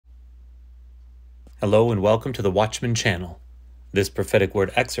Hello and welcome to the Watchmen channel. This prophetic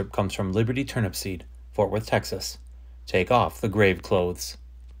word excerpt comes from Liberty Turnipseed, Fort Worth, Texas. Take off the grave clothes.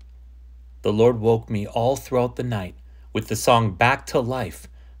 The Lord woke me all throughout the night with the song Back to Life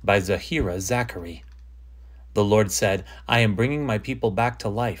by Zahira Zachary. The Lord said, I am bringing my people back to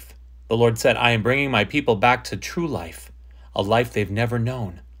life. The Lord said, I am bringing my people back to true life, a life they've never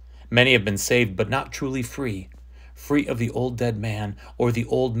known. Many have been saved but not truly free. Free of the old dead man, or the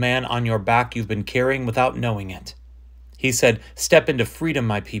old man on your back you've been carrying without knowing it. He said, step into freedom,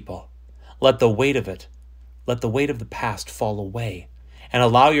 my people. Let the weight of the past fall away, and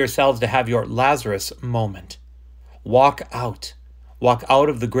allow yourselves to have your Lazarus moment. Walk out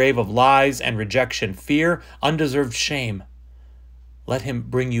of the grave of lies and rejection, fear, undeserved shame. Let him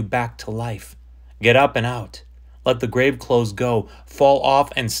bring you back to life. Get up and out. Let the grave clothes go, fall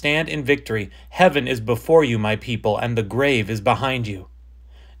off, and stand in victory. Heaven is before you, my people, and the grave is behind you.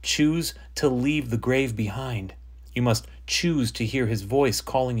 Choose to leave the grave behind. You must choose to hear his voice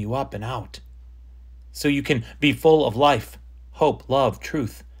calling you up and out, so you can be full of life, hope, love,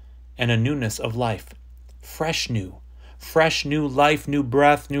 truth, and a newness of life. Fresh new life, new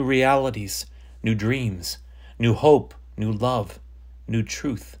breath, new realities, new dreams, new hope, new love, new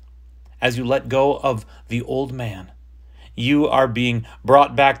truth. As you let go of the old man, you are being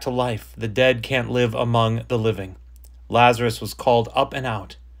brought back to life. The dead can't live among the living. Lazarus was called up and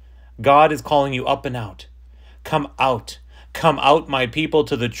out. God is calling you up and out. Come out, my people,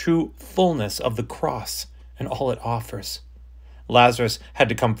 to the true fullness of the cross and all it offers. Lazarus had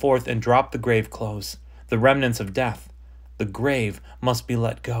to come forth and drop the grave clothes, the remnants of death. The grave must be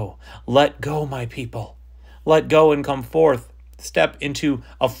let go. Let go, my people. Let go and come forth. Step into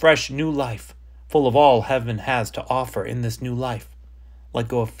a fresh new life, full of all heaven has to offer in this new life. Let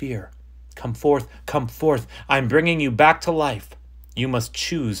go of fear. Come forth, come forth. I'm bringing you back to life. You must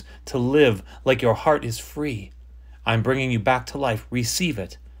choose to live like your heart is free. I'm bringing you back to life. Receive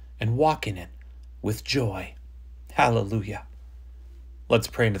it and walk in it with joy. Hallelujah. Let's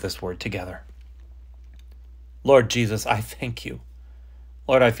pray into this word together. Lord Jesus, I thank you.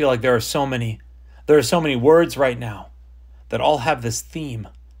 Lord, I feel like there are so many words right now that all have this theme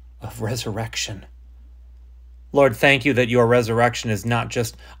of resurrection. Lord, thank you that your resurrection is not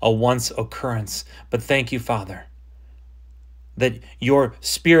just a once occurrence, but thank you, Father, that your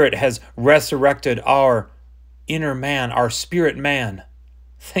Spirit has resurrected our inner man, our spirit man.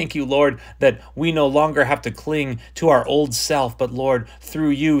 Thank you, Lord, that we no longer have to cling to our old self, but Lord, through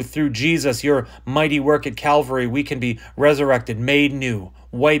you, through Jesus, your mighty work at Calvary, we can be resurrected, made new,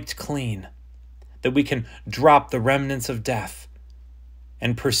 wiped clean, that we can drop the remnants of death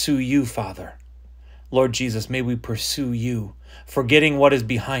and pursue you, Father. Lord Jesus, may we pursue you, forgetting what is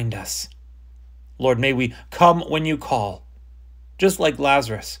behind us. Lord, may we come when you call, just like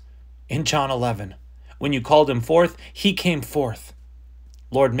Lazarus in John 11. When you called him forth, he came forth.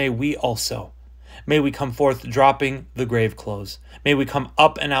 Lord, may we come forth dropping the grave clothes. May we come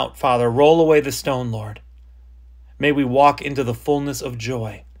up and out, Father. Roll away the stone, Lord. May we walk into the fullness of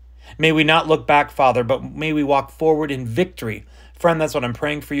joy. May we not look back, Father, but may we walk forward in victory. Friend, that's what I'm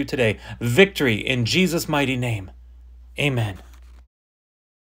praying for you today. Victory in Jesus' mighty name. Amen.